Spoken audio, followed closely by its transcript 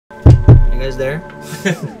guys there?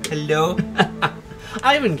 Hello.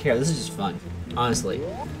 I don't even care. This is just fun. Honestly.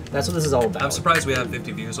 That's what this is all about. I'm surprised we have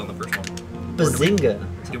 50 views on the first one. Bazinga.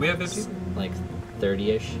 Do we have 50? Like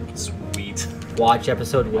 30-ish. Sweet. Watch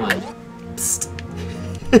episode 1. Psst.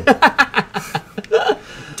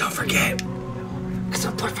 Don't forget. Because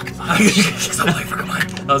I'm playing fucking Because I'm playing fucking mine.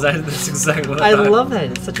 That's exactly what I I thought. love that.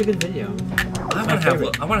 It's such a good video. I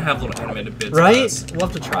want to have little animated bits. Right? Of this. We'll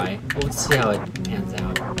have to try. We'll see how it pans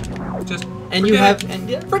out. Just And you have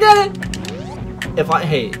forget it. If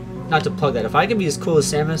I not to plug that, if I can be as cool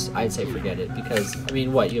as Samus, I'd say forget it because I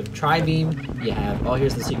mean, what you have Tri-Beam, you have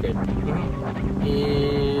here's the secret, and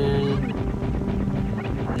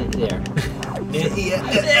there.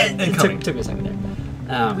 It took me a second there.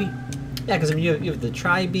 Yeah, because I mean, you have the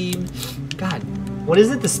Tri-Beam. God, what is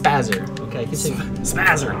it? The Spazzer. Okay, I keep saying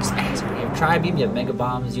Spazzer. Spazzer. You have Tri-Beam. You have Mega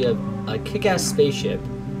Bombs. You have a kick-ass spaceship.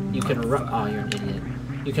 You can run. Oh, you're an idiot.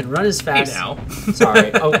 You can run as fast. Hey now.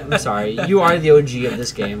 Sorry. Oh, I'm sorry. You are the OG of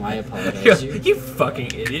this game. I apologize. You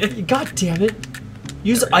fucking idiot. God damn it.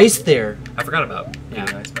 Use ice there. I forgot about Yeah.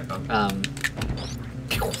 ice back on.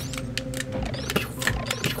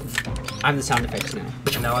 I'm the sound effects now.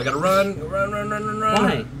 Now I gotta run.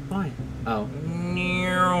 Why? Why? Oh.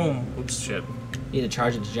 Oops, shit. You need to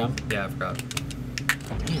charge it to jump? Yeah, I forgot.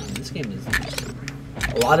 Damn, this game is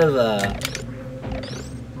a lot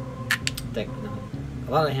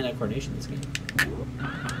of hand-eye coordination in this game.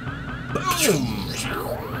 Boom!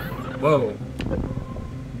 Whoa.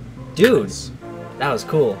 Dude, that was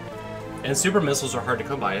cool. And super missiles are hard to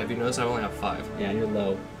come by. Have you noticed I only have 5? Yeah, you're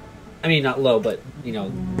low. I mean, not low, but, you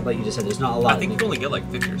know, like you just said, there's not a lot. I think you can only get like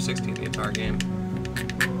 50 or 60 the entire game.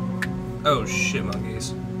 Oh shit,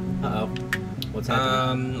 monkeys. Uh-oh. What's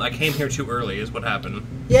happening? I came here too early is what happened.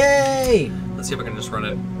 Yay! Let's see if I can just run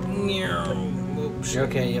it. Oops. You're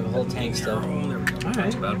okay, you have a whole tank still. There we go. Alright.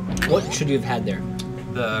 That's bad. What should you have had there?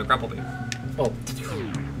 The grapple beam. Oh.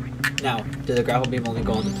 Now, did the grapple beam only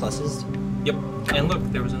go on the pluses? Yep. And look,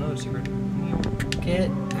 there was another secret. Get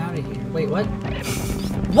out of here. Wait, what?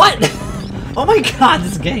 What? Oh my god,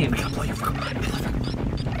 this game. I gotta play your fucking mind.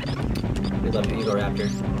 We love you, Ego Raptor.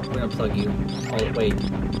 We're gonna plug you. Oh, wait.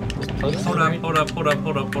 Hold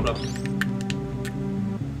up.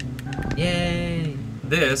 Yay.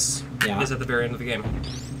 This Yeah. is at the very end of the game.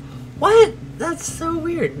 What? That's so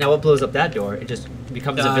weird. Now, what blows up that door? It just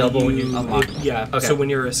becomes available when you unlock. Yeah. Okay. So when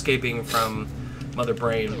you're escaping from Mother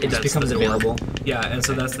Brain, It just that's becomes the door. available. Yeah, and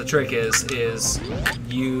so that's the trick is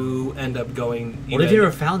you end up going. What if you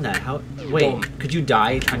never found that? How? Wait, Boom. could you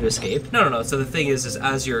die trying to escape? No. So the thing is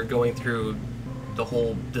as you're going through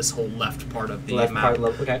this whole left part of the Left map,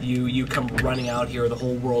 part, okay. you come running out here. The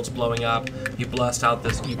whole world's blowing up. You blast out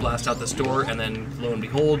this door, and then lo and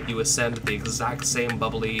behold, you ascend the exact same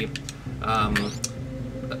bubbly.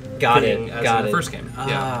 Got thing it. as Got in the it. first game.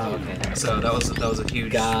 Yeah. Okay. So that was a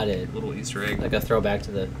huge Got it. little Easter egg. Like a throwback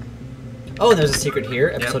to the. Oh, and there's a secret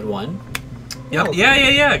here, episode 1. Yep. Oh.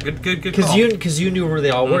 Yeah. Good. Because you knew where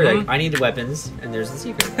they all were. Mhm. Like, I need the weapons, and there's the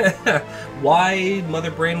secret. Why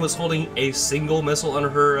Mother Brain was holding a single missile under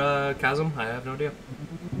her chasm, I have no idea.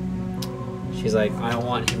 She's like, I don't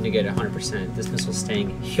want him to get 100%. This missile's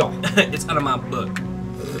staying here. It's out of my book.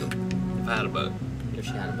 If I had a book. If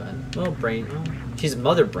she had a bud. Well, brain. Well, she's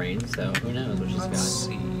Mother Brain, so who knows what she's Let's got.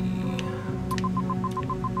 see.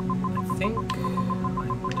 I think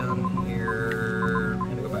I'm done here.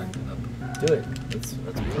 I'm gonna go back up. Do it. Let's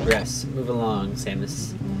progress. Move along,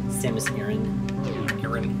 Samus Aran.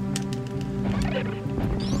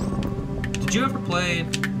 Did you ever play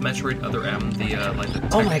Metroid Other M? The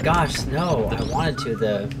Oh my gosh, no! I wanted to.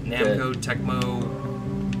 The Namco, Tecmo,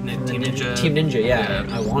 Team Ninja. Team Ninja, yeah.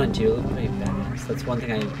 I wanted to. It looked pretty badass. That's one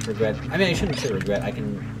thing I regret. I mean, I shouldn't say regret.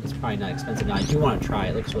 It's probably not expensive now. I do want to try.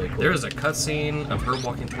 It looks really cool. There is a cutscene of her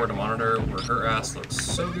walking toward a monitor where her ass looks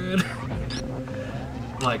so good.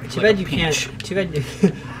 Too bad you can't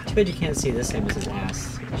see this Samus's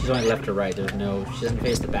ass. She's only left or right. She doesn't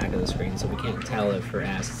face the back of the screen, so we can't tell if her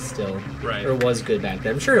ass is still or was good back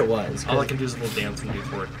then. I'm sure it was. All I can do is a little dance and do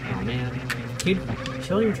for it. Oh man, she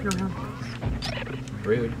don't even turn around.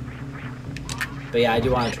 Rude. But yeah, I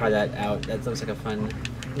do want to try that out. That looks like a fun.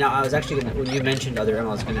 Now I was actually when you mentioned Other M,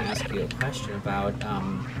 I was gonna ask you a question about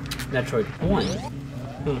Metroid 1.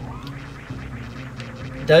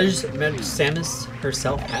 Does Samus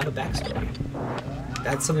herself have a backstory?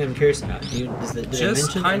 That's something I'm curious about.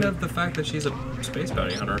 Just kind of the fact that she's a space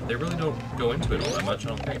bounty hunter. They really don't go into it all that much, I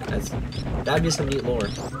don't think. That'd be some neat lore.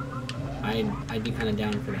 I'd be kind of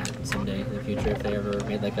down for that someday in the future if they ever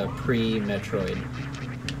made like a pre-Metroid.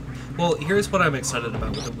 Well, here's what I'm excited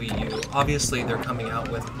about with the Wii U. Obviously, they're coming out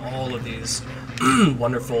with all of these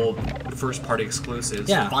wonderful first-party exclusives.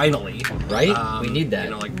 Yeah. Finally. Right? We need that.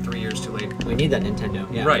 You know, like 3 years too late. We need that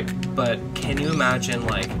Nintendo. Yeah. Right. But can you imagine,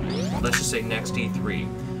 like, let's just say next E3,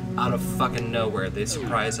 out of fucking nowhere, they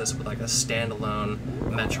surprise us with like a standalone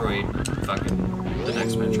Metroid, fucking the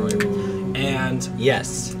next Metroid. And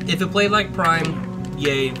yes, if it played like Prime,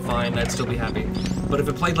 yay, fine, I'd still be happy. But if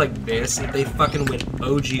it played like this, if they fucking went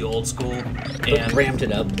OG old school and ramped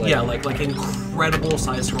it up, like, yeah, like incredible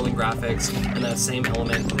side-scrolling graphics and that same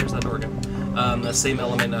element. There's that organ. That same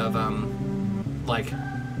element of like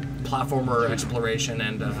platformer exploration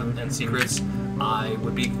and secrets, I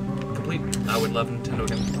would be complete. I would love Nintendo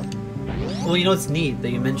again. Well, you know what's neat that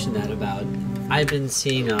you mentioned that about. I've been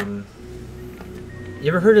seeing you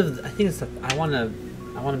ever heard of? I think it's. I want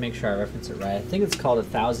to make sure I reference it right. I think it's called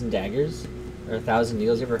 1,000 Daggers or 1,000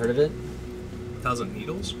 Needles. You ever heard of it? 1,000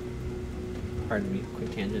 Needles? Pardon me.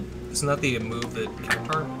 Quick tangent. Isn't that the move that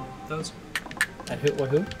Cactar does?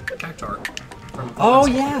 Who? Cactar. From Oh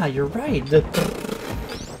yeah, you're right.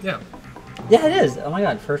 Yeah. Yeah, it is. Oh my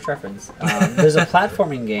god, first reference. There's a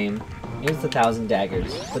platforming game. Maybe it's 1,000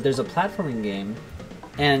 Daggers, but there's a platforming game,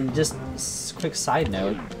 and just quick side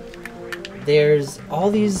note, there's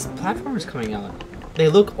all these platformers coming out. They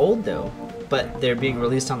look old though, but they're being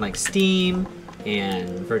released on like Steam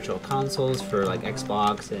and virtual consoles for like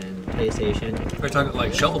Xbox and PlayStation. We're talking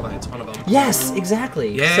like Shovel Knight's one of them. Yes,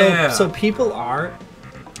 exactly. Yeah. So people are,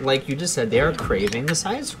 like you just said, they are craving the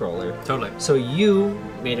side scroller. Totally. So you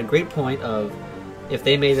made a great point of if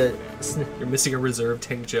they made a. You're missing a reserve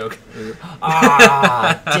tank joke.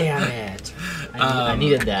 Ah, damn it! I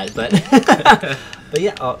needed that, but but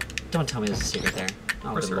yeah. Oh, don't tell me there's a secret there.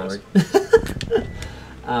 Oh, good lord.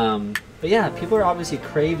 But yeah, people are obviously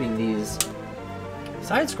craving these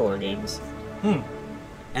side-scroller games,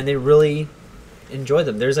 and they really enjoy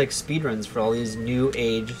them. There's like speedruns for all these new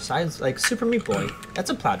age sides, like Super Meat Boy. That's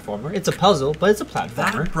a platformer. It's a puzzle, but it's a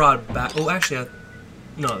platformer. That brought back. Oh, actually,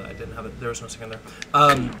 no, I didn't have it. There was no second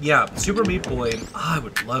there. Yeah, Super Meat Boy. I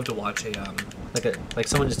would love to watch a like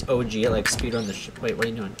someone just OG it, like speedrun the. Wait, what are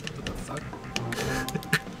you doing? What the fuck?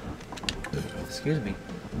 Excuse me.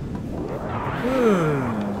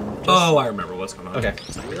 Oh, I remember what's going on. Okay,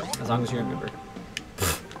 as long as you remember.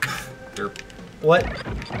 Sure. What?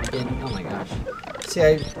 Oh my gosh. See,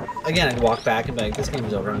 I'd walk back and be like, this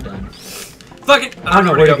game's over, I'm done. Fuck it! I don't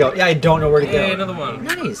know where to go. Yeah, I don't know where to go. Hey, another one.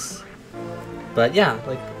 Nice. But yeah,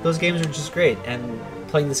 like, those games are just great. And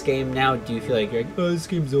playing this game now, do you feel like you're like, oh, this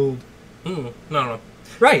game's old? No.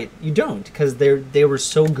 Right, you don't, because they were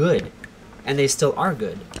so good. And they still are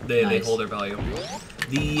good. They hold their value.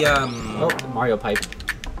 The, Oh, Mario pipe.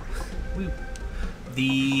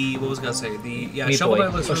 What was I gonna say? Meat Shovel Boy.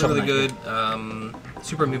 Knight looks Oh, Shovel really Knight, good.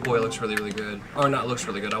 Super Meat Boy looks really, really good. Or not looks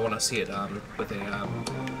really good. I want to see it with a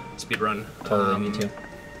speed run. Totally, me too.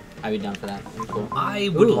 I'd be down for that. That'd be cool. I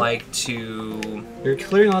would like to. You're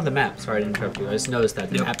clearing all the maps. Sorry to interrupt you. I just noticed that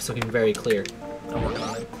the map's looking very clear. I'm working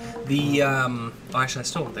on it. Oh, actually, I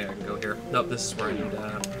still don't think I can go here. Nope, this is where I need.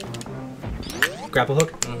 Grapple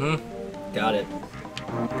hook. Got it.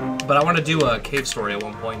 But I want to do a cave story at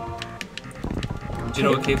one point. Do you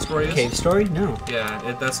know what Cave Story is? Cave Story? No.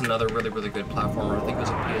 Yeah, that's another really, really good platformer. I think it was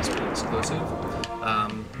a PSP exclusive.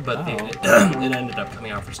 But it ended up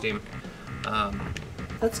coming out for Steam.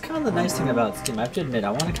 That's kind of the nice thing about Steam. I have to admit,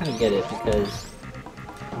 I want to kind of get it because...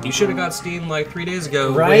 You should have got Steam like 3 days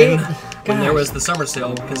ago. Right? When there was the summer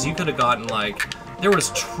sale, because you could have gotten like... There was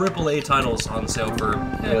AAA titles on sale for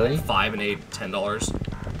really? $5 and $8,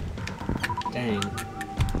 $10. Dang.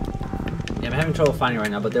 Yeah, I'm having trouble finding it right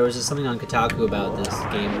now, but there was just something on Kotaku about this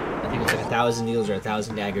game. I think it's like 1,000 Needles or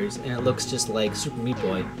 1,000 Daggers, and it looks just like Super Meat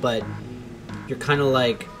Boy, but you're kind of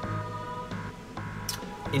like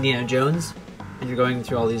Indiana Jones, and you're going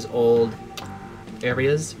through all these old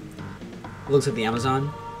areas. It looks like the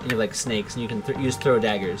Amazon, and you have like snakes, and you can use throw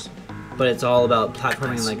daggers. But it's all about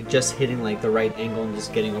platforming, and like just hitting like the right angle and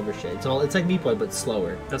just getting over shit. It's like Meat Boy, but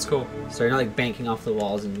slower. That's cool. So you're not like banking off the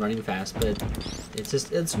walls and running fast, but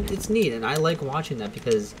it's neat, and I like watching that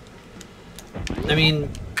because, I mean,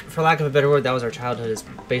 for lack of a better word, that was our childhood. Is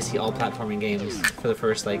basically all platforming games for the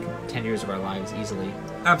first like 10 years of our lives, easily.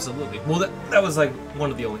 Absolutely. Well, that was like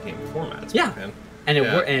one of the only game formats. Yeah, man. And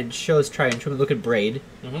it shows tried and true. Look at Braid.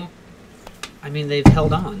 Mm-hmm. I mean, they've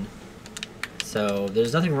held on. So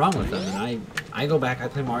there's nothing wrong with them, and I go back, I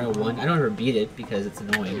play Mario 1, I don't ever beat it because it's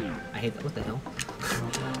annoying. I hate that, what the hell?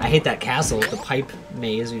 I hate that castle, the pipe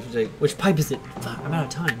maze, which pipe is it? Fuck, I'm out of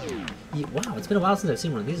time. Wow, it's been a while since I've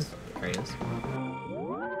seen one of these areas.